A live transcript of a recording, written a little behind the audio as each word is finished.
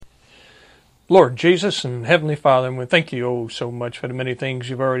Lord Jesus and Heavenly Father, and we thank you so much for the many things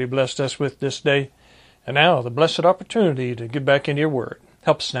you've already blessed us with this day. And now the blessed opportunity to get back into your word.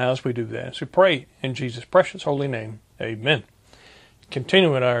 Help us now as we do that. As we pray in Jesus' precious holy name. Amen.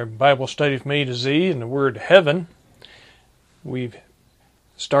 Continuing our Bible study from A to Z and the word heaven, we've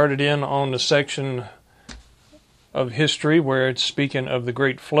started in on the section of history where it's speaking of the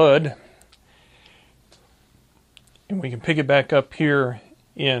great flood. And we can pick it back up here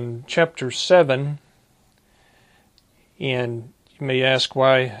in chapter 7, and you may ask,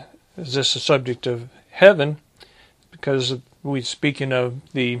 why is this a subject of heaven? Because we're speaking of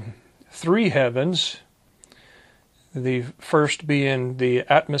the three heavens, the first being the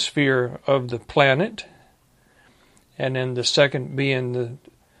atmosphere of the planet, and then the second being the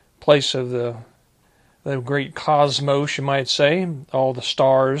place of the great cosmos, you might say, all the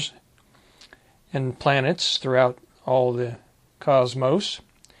stars and planets throughout all the cosmos,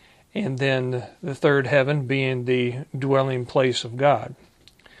 and then the third heaven being the dwelling place of God.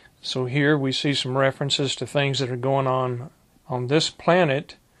 So here we see some references to things that are going on this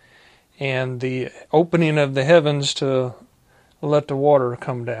planet, and the opening of the heavens to let the water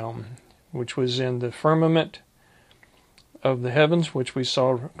come down, which was in the firmament of the heavens, which we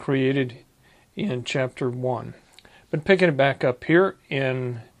saw created in chapter 1. But picking it back up here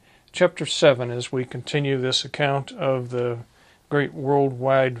in chapter 7 as we continue this account of the great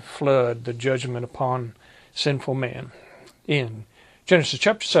worldwide flood, the judgment upon sinful man. In Genesis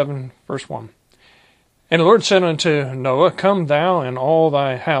chapter 7, verse 1. And the Lord said unto Noah, Come thou and all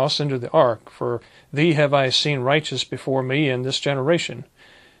thy house into the ark, for thee have I seen righteous before me in this generation.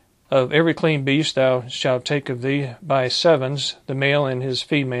 Of every clean beast thou shalt take of thee by sevens, the male and his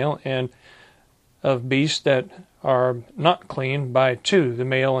female, and of beasts that are not clean by two, the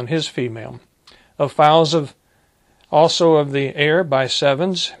male and his female. Of fowls also of the air by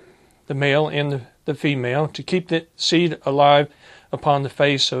sevens, the male and the female, to keep the seed alive upon the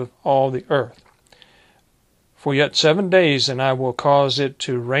face of all the earth. For yet 7 days, and I will cause it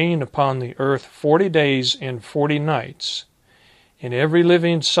to rain upon the earth 40 days and 40 nights. And every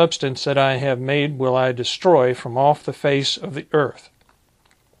living substance that I have made will I destroy from off the face of the earth.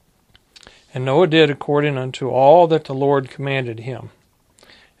 And Noah did according unto all that the Lord commanded him.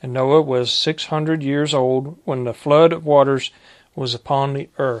 And Noah was 600 years old when the flood of waters was upon the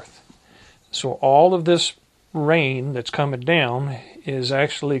earth. So all of this rain that's coming down is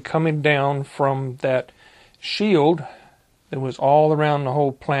actually coming down from that shield that was all around the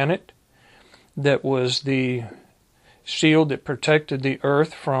whole planet, that was the shield that protected the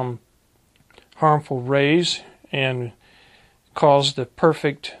earth from harmful rays and caused the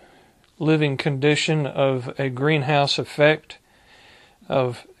perfect living condition of a greenhouse effect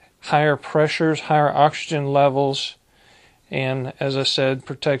of higher pressures, higher oxygen levels, and, as I said,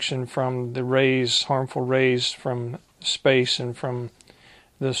 protection from the rays, harmful rays from space and from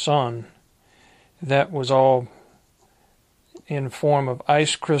the sun. That was all in form of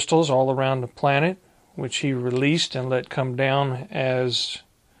ice crystals all around the planet, which he released and let come down as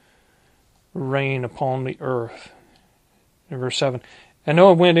rain upon the earth. In verse 7. And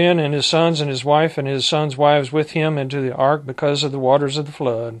Noah went in, and his sons and his wife and his sons' wives with him into the ark because of the waters of the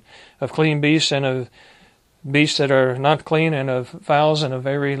flood, of clean beasts and of beasts that are not clean, and of fowls and of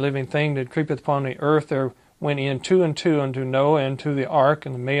every living thing that creepeth upon the earth. There went in two and two unto Noah into the ark,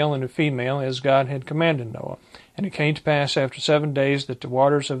 and the male and the female, as God had commanded Noah. And it came to pass after 7 days that the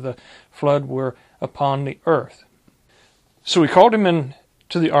waters of the flood were upon the earth. So he called him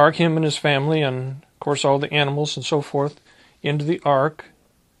into the ark, him and his family, and of course all the animals and so forth, into the ark,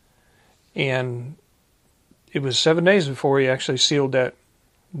 and it was 7 days before he actually sealed that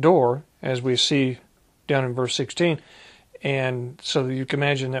door, as we see down in verse 16. And so you can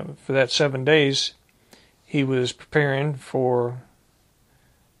imagine that for that 7 days he was preparing for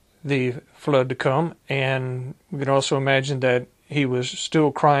the flood to come, and we can also imagine that he was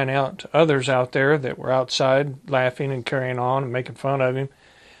still crying out to others out there that were outside, laughing and carrying on and making fun of him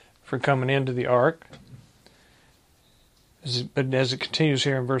for coming into the ark. But as it continues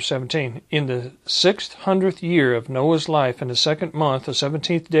here in verse 17, in the 600th year of Noah's life, in the 2nd month, the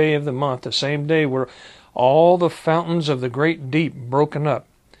 17th day of the month, the same day were all the fountains of the great deep broken up,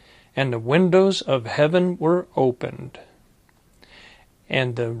 and the windows of heaven were opened.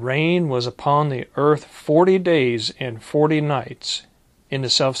 And the rain was upon the earth 40 days and 40 nights. In the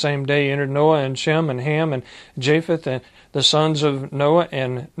selfsame day entered Noah and Shem and Ham and Japheth and the sons of Noah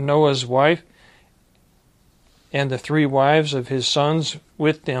and Noah's wife, and the 3 wives of his sons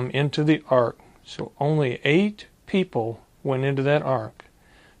with them into the ark. So only 8 people went into that ark.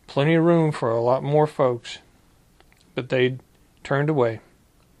 Plenty of room for a lot more folks, but they turned away.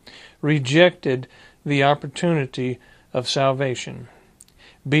 rejected the opportunity of salvation.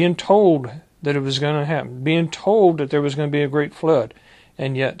 Being told that it was going to happen, being told that there was going to be a great flood,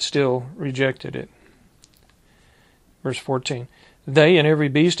 and yet still rejected it. Verse 14. They and every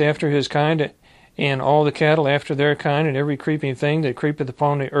beast after his kind, and all the cattle after their kind, and every creeping thing that creepeth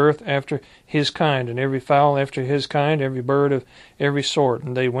upon the earth after his kind, and every fowl after his kind, every bird of every sort.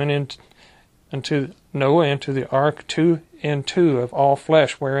 And they went in unto Noah into the ark, 2 and 2 of all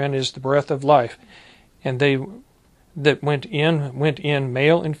flesh, wherein is the breath of life. And they that went in,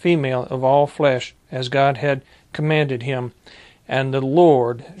 male and female of all flesh, as God had commanded him. And the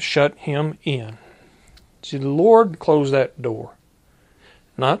Lord shut him in. See, the Lord closed that door.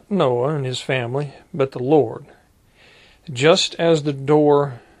 Not Noah and his family, but the Lord. Just as the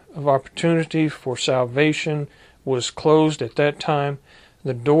door of opportunity for salvation was closed at that time,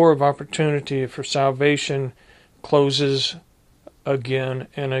 the door of opportunity for salvation closes again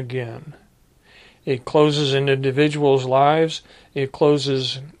and again. It closes in individuals' lives. It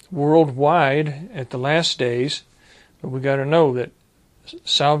closes worldwide at the last days. But we got to know that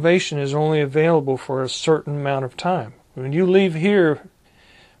salvation is only available for a certain amount of time. When you leave here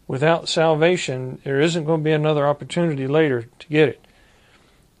without salvation, there isn't going to be another opportunity later to get it.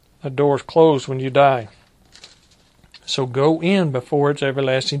 The door's closed when you die. So go in before it's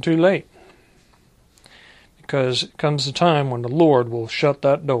everlasting too late. Because it comes the time when the Lord will shut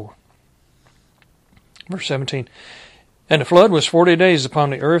that door. Verse 17. And the flood was 40 days upon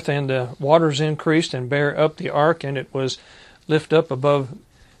the earth, and the waters increased and bare up the ark, and it was lift up above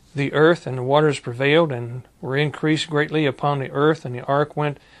the earth, and the waters prevailed and were increased greatly upon the earth, and the ark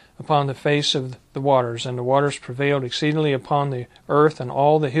went upon the face of the waters, and the waters prevailed exceedingly upon the earth, and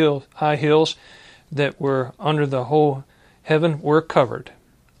all the high hills that were under the whole heaven were covered.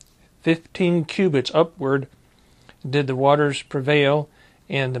 15 cubits upward did the waters prevail,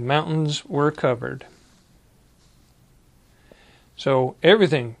 and the mountains were covered. So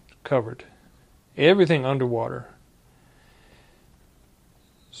everything covered, everything underwater.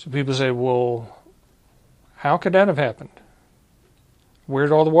 So people say, well, how could that have happened? Where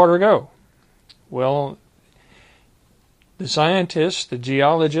did all the water go? Well, the scientists, the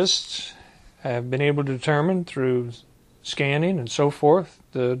geologists, have been able to determine through scanning and so forth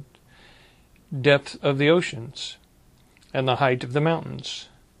the depth of the oceans and the height of the mountains.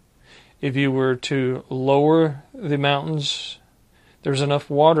 If you were to lower the mountains, there's enough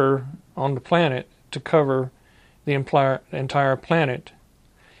water on the planet to cover the entire planet,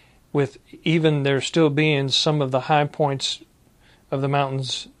 with even there still being some of the high points of the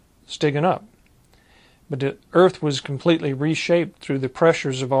mountains sticking up. But the earth was completely reshaped through the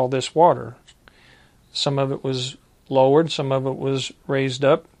pressures of all this water. Some of it was lowered, some of it was raised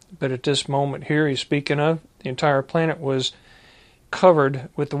up, but at this moment here he's speaking of, the entire planet was covered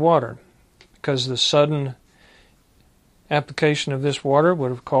with the water, because the sudden application of this water would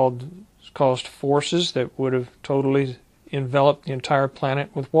have caused forces that would have totally enveloped the entire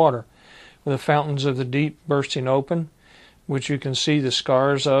planet with water. With the fountains of the deep bursting open, which you can see the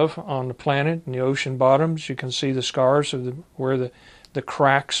scars of on the planet and the ocean bottoms. You can see the scars of where the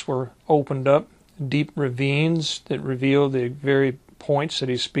cracks were opened up, deep ravines that reveal the very points that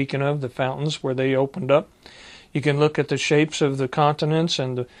he's speaking of, the fountains where they opened up. You can look at the shapes of the continents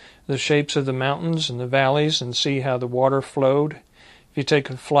and the shapes of the mountains and the valleys and see how the water flowed. If you take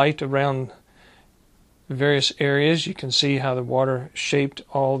a flight around various areas, you can see how the water shaped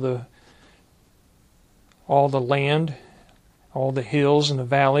all the land, all the hills and the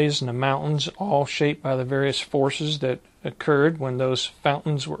valleys and the mountains, all shaped by the various forces that occurred when those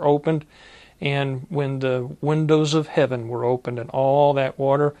fountains were opened and when the windows of heaven were opened, and all that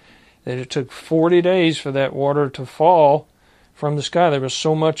water, that it took 40 days for that water to fall from the sky. There was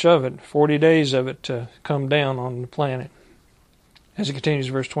so much of it, 40 days of it to come down on the planet. As it continues,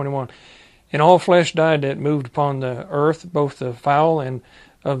 verse 21, and all flesh died that moved upon the earth, both the fowl and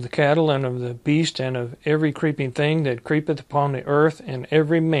of the cattle and of the beast and of every creeping thing that creepeth upon the earth, and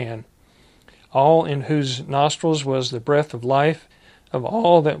every man, all in whose nostrils was the breath of life, of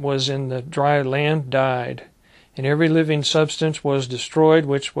all that was in the dry land died. And every living substance was destroyed,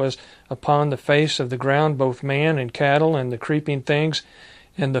 which was upon the face of the ground, both man and cattle, and the creeping things,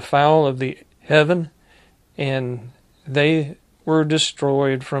 and the fowl of the heaven, and they were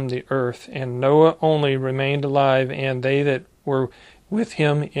destroyed from the earth. And Noah only remained alive, and they that were with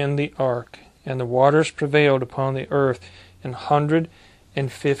him in the ark. And the waters prevailed upon the earth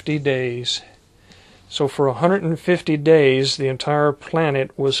 150 days. So for 150 days, the entire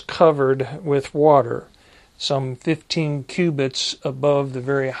planet was covered with water, some 15 cubits above the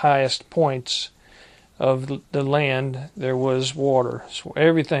very highest points of the land there was water. So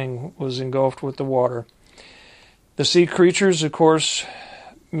everything was engulfed with the water. The sea creatures, of course,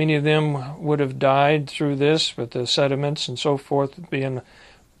 many of them would have died through this, with the sediments and so forth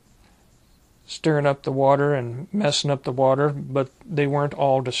stirring up the water and messing up the water, but they weren't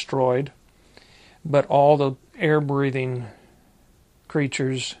all destroyed. But all the air-breathing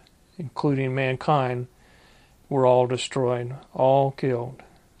creatures, including mankind, were all destroyed, all killed,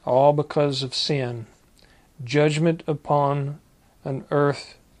 all because of sin. Judgment upon an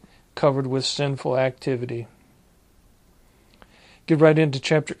earth covered with sinful activity. Get right into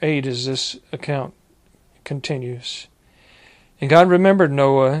chapter 8 as this account continues. And God remembered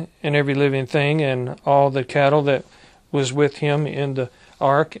Noah and every living thing and all the cattle that was with him in the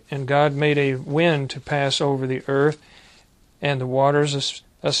ark, and God made a wind to pass over the earth, and the waters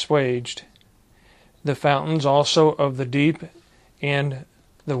assuaged. The fountains also of the deep and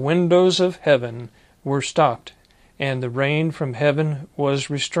the windows of heaven were stopped, and the rain from heaven was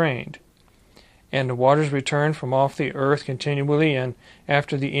restrained. And the waters returned from off the earth continually, and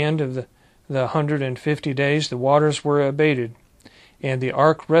after the end of the 150 days the waters were abated. And the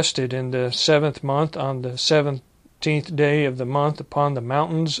ark rested in the 7th month on the 17th day of the month upon the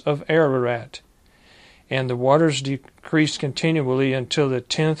mountains of Ararat. And the waters decreased continually until the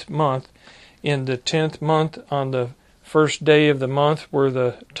 10th month. In the 10th month, on the 1st day of the month, were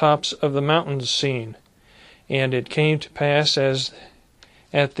the tops of the mountains seen. And it came to pass, as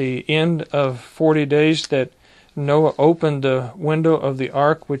at the end of 40 days, that Noah opened the window of the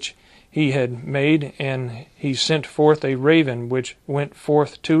ark which he had made, and he sent forth a raven, which went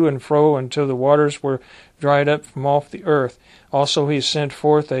forth to and fro until the waters were dried up from off the earth. Also he sent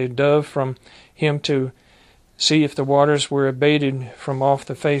forth a dove from him to see if the waters were abated from off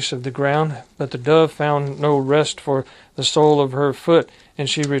the face of the ground. But the dove found no rest for the sole of her foot, and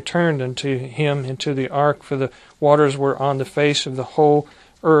she returned unto him into the ark, for the waters were on the face of the whole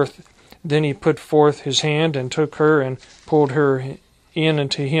earth. Then he put forth his hand and took her and pulled her in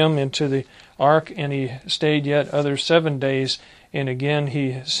unto him into the ark, and he stayed yet other 7 days. And again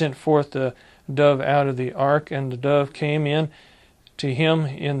he sent forth the dove out of the ark, and the dove came in to him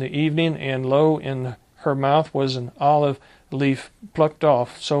in the evening, and lo, in her mouth was an olive leaf plucked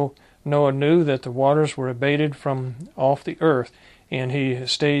off. So Noah knew that the waters were abated from off the earth, and he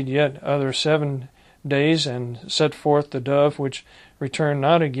stayed yet other 7 days, and set forth the dove, which returned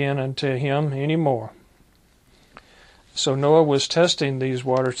not again unto him any more. So Noah was testing these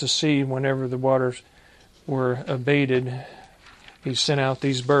waters to see whenever the waters were abated. He sent out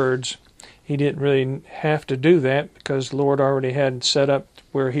these birds. He didn't really have to do that, because the Lord already had set up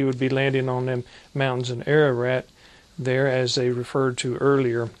where he would be landing on them mountains in Ararat there, as they referred to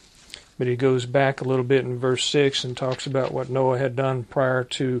earlier. But he goes back a little bit in verse 6 and talks about what Noah had done prior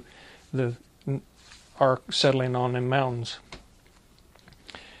to the ark settling on them mountains.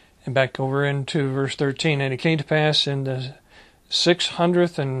 And back over into verse 13. And it came to pass in the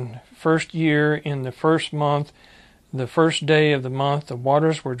 601st year, in the 1st month, the 1st day of the month, the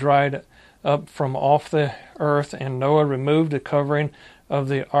waters were dried up from off the earth, and Noah removed the covering of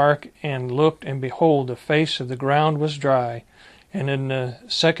the ark, and looked, and behold, the face of the ground was dry. And in the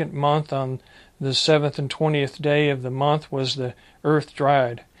 2nd month, on the 7th and 20th day of the month, was the earth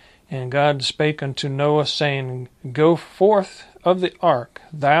dried. And God spake unto Noah, saying, Go forth of the ark,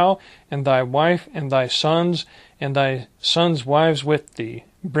 thou and thy wife and thy sons wives with thee.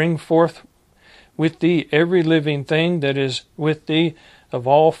 Bring forth with thee every living thing that is with thee, of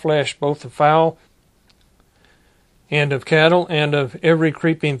all flesh, both of fowl and of cattle, and of every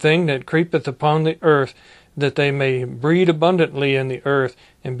creeping thing that creepeth upon the earth, that they may breed abundantly in the earth,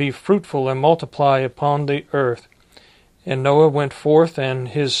 and be fruitful and multiply upon the earth. And Noah went forth, and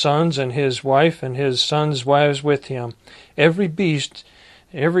his sons, and his wife, and his sons' wives with him. Every beast,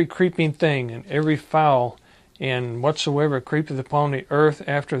 every creeping thing, and every fowl, and whatsoever creepeth upon the earth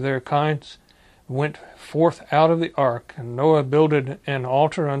after their kinds, went forth out of the ark. And Noah builded an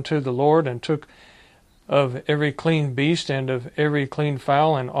altar unto the Lord, and took of every clean beast and of every clean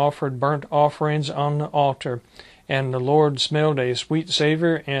fowl, and offered burnt offerings on the altar. And the Lord smelled a sweet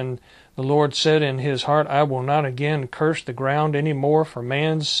savor, and the Lord said in his heart, I will not again curse the ground any more for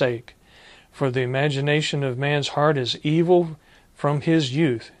man's sake. For the imagination of man's heart is evil from his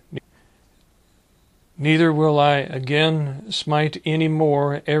youth. Neither will I again smite any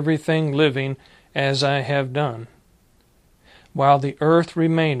more everything living as I have done. While the earth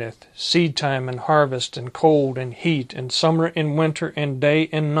remaineth, seed time and harvest, and cold and heat, and summer and winter, and day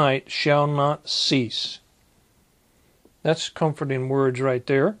and night shall not cease. That's comforting words right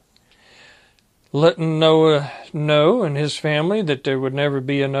there. Letting Noah know and his family that there would never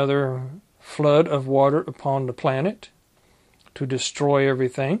be another flood of water upon the planet to destroy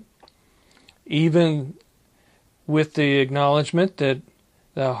everything, even with the acknowledgement that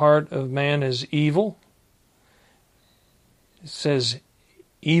the heart of man is evil. It says,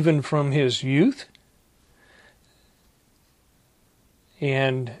 even from his youth.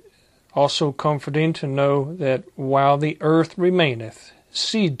 And also comforting to know that while the earth remaineth,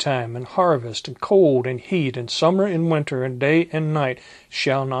 seed time and harvest and cold and heat and summer and winter and day and night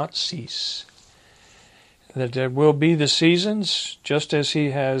shall not cease. That there will be the seasons just as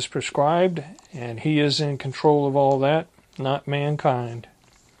he has prescribed, and he is in control of all that, not mankind.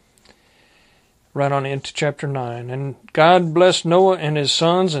 Right on into chapter 9. And God blessed Noah and his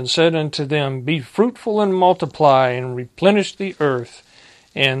sons, and said unto them, Be fruitful and multiply, and replenish the earth.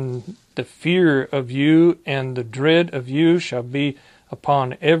 And the fear of you and the dread of you shall be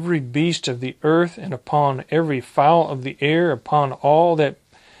upon every beast of the earth, and upon every fowl of the air, upon all that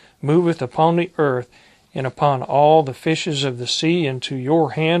moveth upon the earth, and upon all the fishes of the sea. Into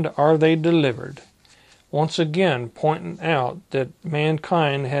your hand are they delivered. Once again, pointing out that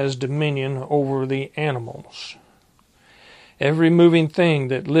mankind has dominion over the animals. Every moving thing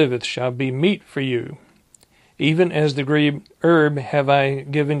that liveth shall be meat for you. Even as the green herb have I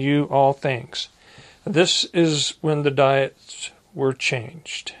given you all things. This is when the diets were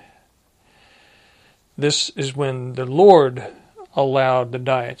changed. This is when the Lord allowed the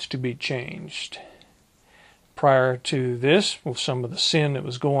diets to be changed. Prior to this, with some of the sin that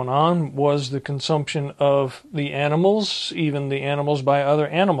was going on, was the consumption of the animals, even the animals by other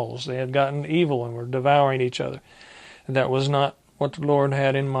animals. They had gotten evil and were devouring each other. And that was not what the Lord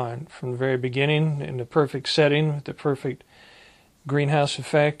had in mind from the very beginning, in the perfect setting, with the perfect greenhouse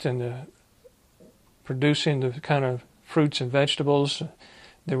effect, and the producing the kind of fruits and vegetables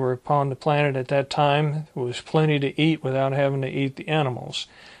that were upon the planet at that time. There was plenty to eat without having to eat the animals.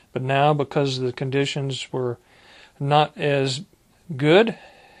 But now, because the conditions were not as good,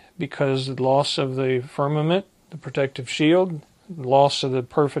 because of the loss of the firmament, the protective shield, the loss of the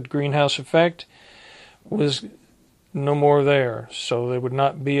perfect greenhouse effect was no more there. So there would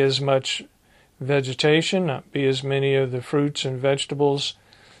not be as much vegetation, not be as many of the fruits and vegetables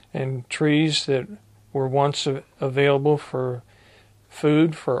and trees that were once available for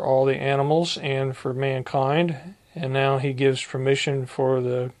food for all the animals and for mankind. And now he gives permission for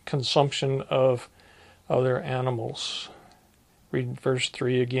the consumption of other animals. Read verse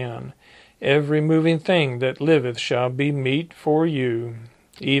 3 again. Every moving thing that liveth shall be meat for you.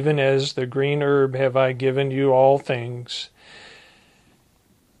 Even as the green herb have I given you all things.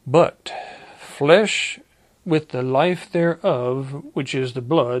 But flesh with the life thereof, which is the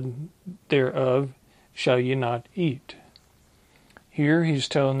blood thereof, shall ye not eat. Here he's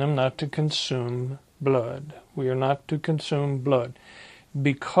telling them not to consume blood. We are not to consume blood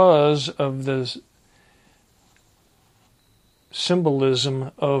because of the symbolism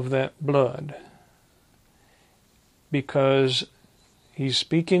of that blood. Because he's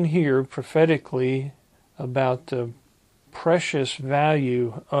speaking here prophetically about the precious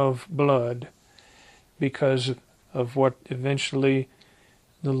value of blood, because of what eventually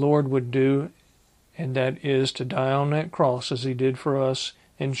the Lord would do, and that is to die on that cross as he did for us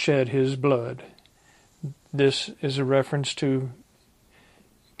and shed his blood. This is a reference to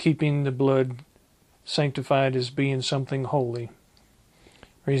keeping the blood sanctified as being something holy.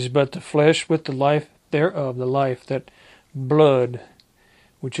 But the flesh with the life thereof, the life, that blood,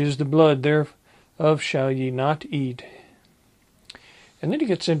 which is the blood thereof, shall ye not eat. And then he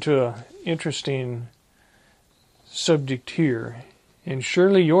gets into an interesting subject here. And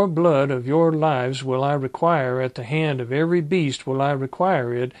surely your blood of your lives will I require, at the hand of every beast will I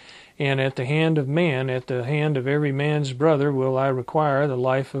require it, and at the hand of man, at the hand of every man's brother will I require the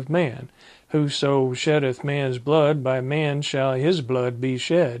life of man. Whoso sheddeth man's blood, by man shall his blood be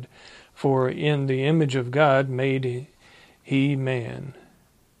shed. For in the image of God made he man.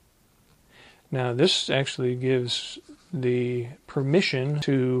 Now this actually gives the permission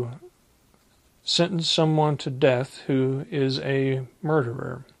to sentence someone to death who is a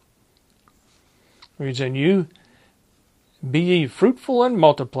murderer. It reads, And you be ye fruitful and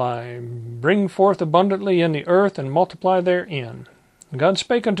multiply, bring forth abundantly in the earth, and multiply therein. God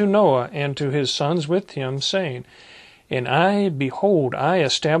spake unto Noah and to his sons with him, saying, And I, behold, I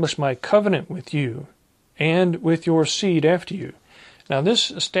establish my covenant with you, and with your seed after you. Now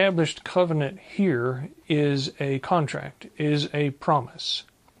this established covenant here is a contract, is a promise,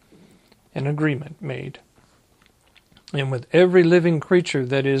 an agreement made. And with every living creature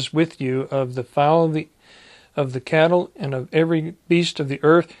that is with you, of the fowl of the cattle, and of every beast of the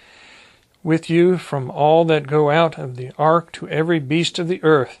earth, with you, from all that go out of the ark to every beast of the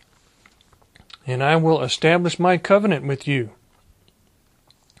earth. and I will establish my covenant with you.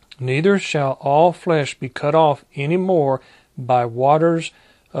 Neither shall all flesh be cut off any more by waters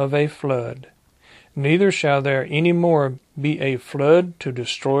of a flood. Neither shall there any more be a flood to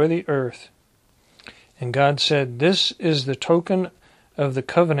destroy the earth. And God said, This is the token of the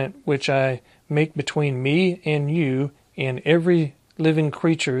covenant which I make between me and you and every living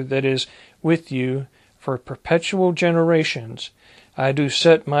creature that is with you for perpetual generations. I do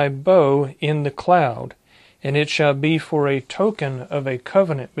set my bow in the cloud, and it shall be for a token of a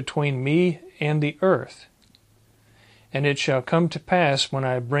covenant between me and the earth. And it shall come to pass when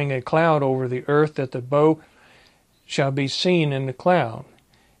I bring a cloud over the earth that the bow shall be seen in the cloud.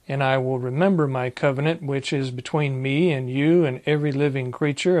 And I will remember my covenant which is between me and you and every living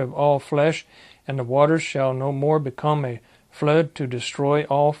creature of all flesh, and the waters shall no more become a flood to destroy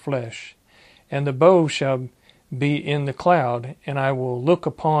all flesh. And the bow shall be in the cloud, and I will look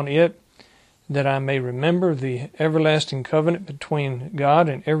upon it, that I may remember the everlasting covenant between God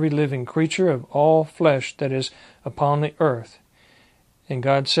and every living creature of all flesh that is upon the earth. And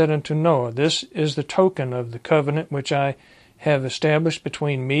God said unto Noah, This is the token of the covenant which I have established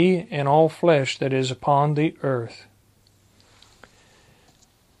between me and all flesh that is upon the earth.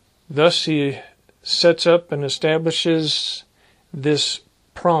 Thus he sets up and establishes this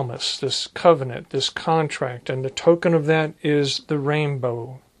promise, this covenant, this contract, and the token of that is the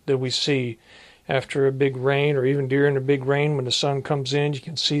rainbow that we see after a big rain, or even during a big rain when the sun comes in, you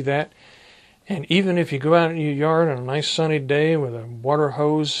can see that. And even if you go out in your yard on a nice sunny day with a water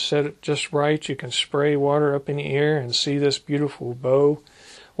hose set it just right, you can spray water up in the air and see this beautiful bow.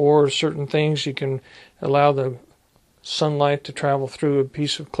 Or certain things you can allow the sunlight to travel through a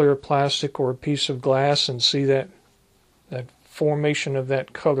piece of clear plastic or a piece of glass and see that formation of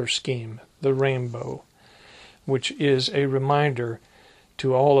that color scheme, the rainbow, which is a reminder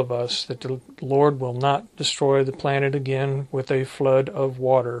to all of us that the Lord will not destroy the planet again with a flood of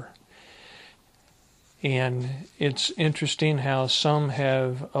water. And it's interesting how some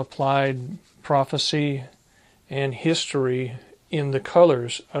have applied prophecy and history in the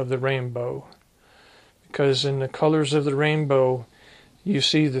colors of the rainbow. Because in the colors of the rainbow, you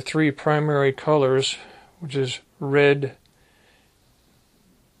see the three primary colors, which is red,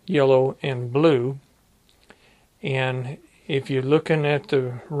 yellow, and blue. And if you're looking at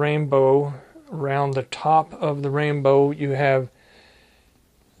the rainbow, around the top of the rainbow, you have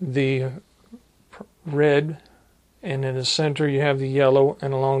the red, and in the center you have the yellow,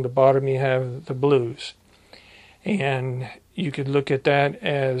 and along the bottom you have the blues. And you could look at that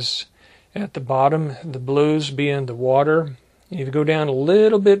as, at the bottom, the blues being the water. If you go down a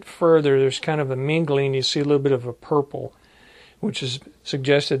little bit further, there's kind of a mingling. You see a little bit of a purple, which is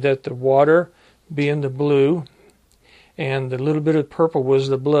suggested that the water being the blue, and the little bit of purple was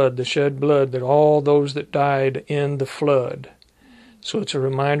the blood, the shed blood, that all those that died in the flood. So it's a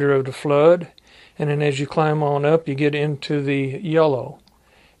reminder of the flood. And then as you climb on up, you get into the yellow.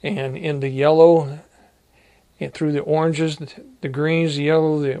 And in the yellow, through the oranges, the greens, the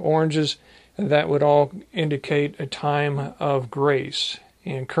yellow, the oranges, that would all indicate a time of grace.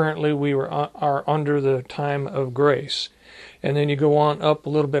 And currently we are under the time of grace. And then you go on up a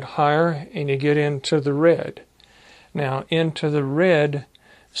little bit higher and you get into the red. Now, into the red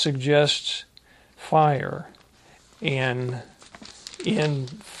suggests fire. And in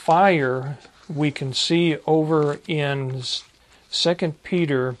fire, we can see over in 2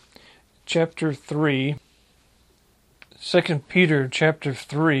 Peter chapter 3. 2 Peter chapter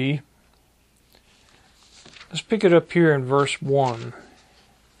 3. Let's pick it up here in verse 1.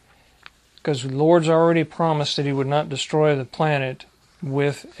 Because the Lord's already promised that he would not destroy the planet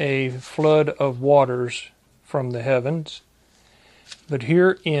with a flood of waters from the heavens. But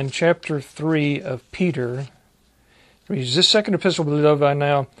here in chapter 3 of Peter, reads, This second epistle, beloved, I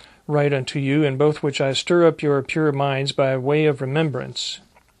now write unto you, in both which I stir up your pure minds by way of remembrance,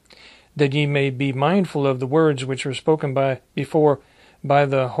 that ye may be mindful of the words which were spoken before by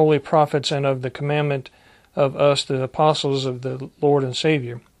the holy prophets, and of the commandment of us, the apostles of the Lord and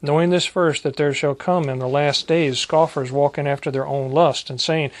Savior. Knowing this first, that there shall come in the last days scoffers walking after their own lust, and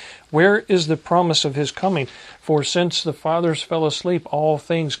saying, Where is the promise of his coming? For since the fathers fell asleep, all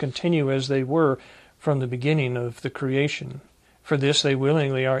things continue as they were from the beginning of the creation. For this they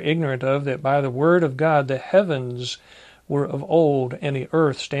willingly are ignorant of, that by the word of God the heavens were of old, and the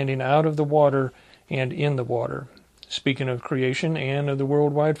earth standing out of the water and in the water. Speaking of creation and of the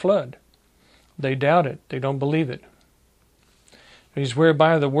worldwide flood. They doubt it. They don't believe it. It is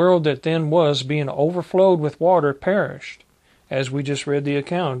whereby the world that then was, being overflowed with water, perished, as we just read the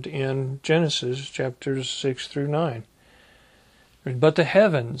account in Genesis chapters 6 through 9. But the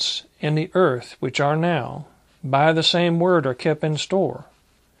heavens and the earth, which are now, by the same word are kept in store.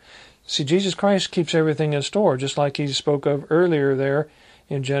 See, Jesus Christ keeps everything in store, just like he spoke of earlier there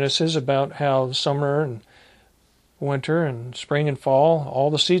in Genesis about how summer and winter and spring and fall, all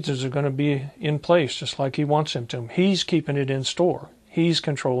the seasons are going to be in place just like he wants them to. He's keeping it in store. He's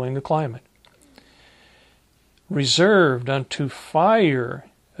controlling the climate. Reserved unto fire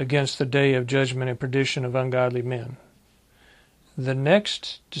against the day of judgment and perdition of ungodly men. The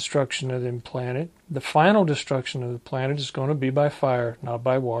next destruction of the planet, the final destruction of the planet, is going to be by fire, not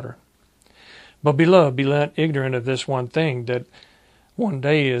by water. But beloved, be not ignorant of this one thing, that one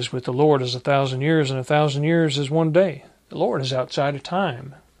day is with the Lord as 1,000 years, and 1,000 years is one day. The Lord is outside of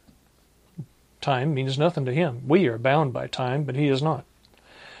time. Time means nothing to him. We are bound by time, but he is not.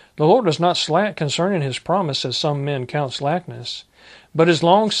 The Lord is not slack concerning his promise, as some men count slackness, but is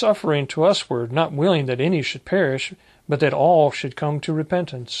long-suffering to usward, not willing that any should perish, but that all should come to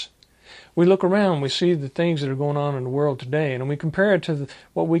repentance. We look around, we see the things that are going on in the world today, and we compare it to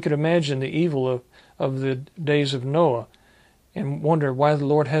what we could imagine the evil of the days of Noah, and wonder why the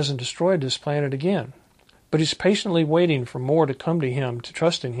Lord hasn't destroyed this planet again. But he's patiently waiting for more to come to him, to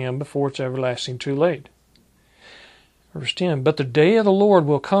trust in him, before it's everlasting too late. Verse 10, But the day of the Lord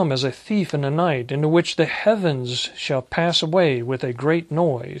will come as a thief in the night, into which the heavens shall pass away with a great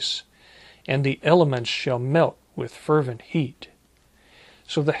noise, and the elements shall melt with fervent heat.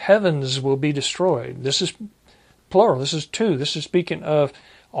 So the heavens will be destroyed. This is plural. This is two. This is speaking of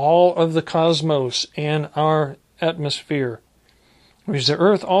all of the cosmos and our atmosphere. Because the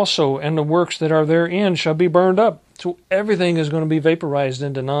earth also and the works that are therein shall be burned up. So everything is going to be vaporized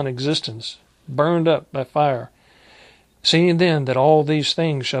into non-existence, burned up by fire. Seeing then that all these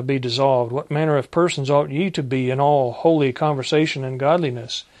things shall be dissolved, what manner of persons ought ye to be in all holy conversation and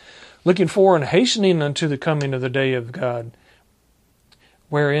godliness, looking for and hastening unto the coming of the day of God,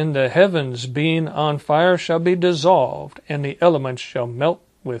 wherein the heavens being on fire shall be dissolved, and the elements shall melt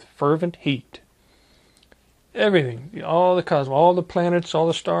with fervent heat. Everything, all the cosmos, all the planets, all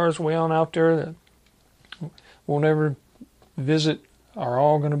the stars way on out there that we'll never visit are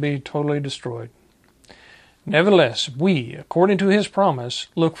all going to be totally destroyed. Nevertheless, we, according to his promise,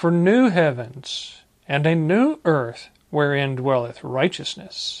 look for new heavens and a new earth wherein dwelleth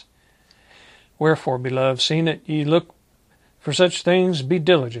righteousness. Wherefore, beloved, seeing that ye look for such things, be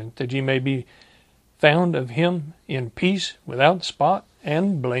diligent, that ye may be found of him in peace, without spot,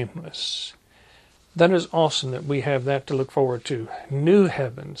 and blameless. That is awesome that we have that to look forward to. New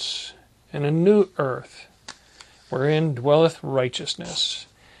heavens and a new earth wherein dwelleth righteousness.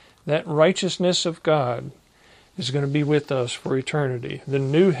 That righteousness of God is going to be with us for eternity. The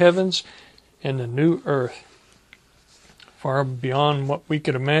new heavens and the new earth, far beyond what we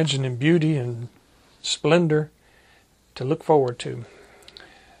could imagine in beauty and splendor, to look forward to.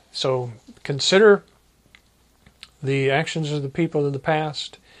 So consider the actions of the people of the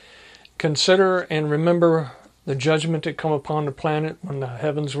past. Consider and remember the judgment that come upon the planet when the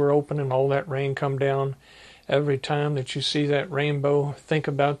heavens were open and all that rain come down. Every time that you see that rainbow, think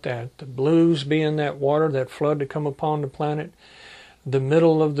about that. The blues being that water, that flood to come upon the planet. The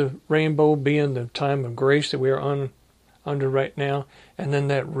middle of the rainbow being the time of grace that we are under right now. And then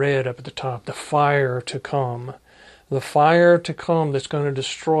that red up at the top, the fire to come. The fire to come that's going to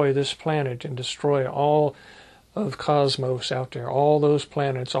destroy this planet and destroy all of cosmos out there. All those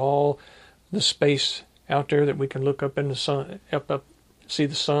planets, all the space out there that we can look up in the sun, up, see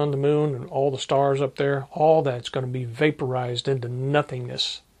the sun, the moon, and all the stars up there. All that's going to be vaporized into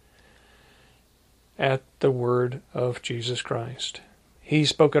nothingness at the word of Jesus Christ. He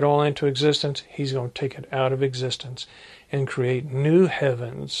spoke it all into existence. He's going to take it out of existence and create new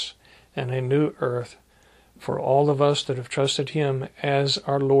heavens and a new earth for all of us that have trusted him as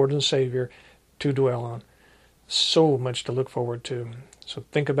our Lord and Savior to dwell on. So much to look forward to. So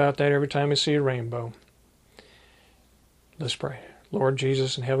think about that every time you see a rainbow. Let's pray. Lord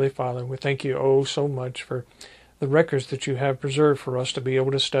Jesus and Heavenly Father, we thank you oh so much for the records that you have preserved for us to be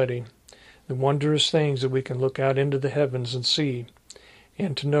able to study, the wondrous things that we can look out into the heavens and see,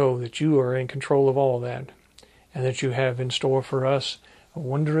 and to know that you are in control of all that, and that you have in store for us a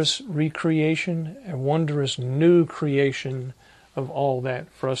wondrous recreation, a wondrous new creation of all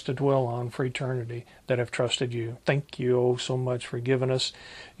that for us to dwell on for eternity that have trusted you. Thank you oh so much for giving us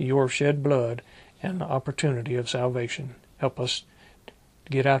your shed blood and the opportunity of salvation. Help us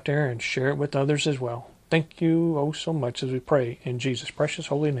to get out there and share it with others as well. Thank you oh so much as we pray in Jesus' precious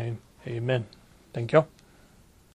holy name. Amen. Thank you.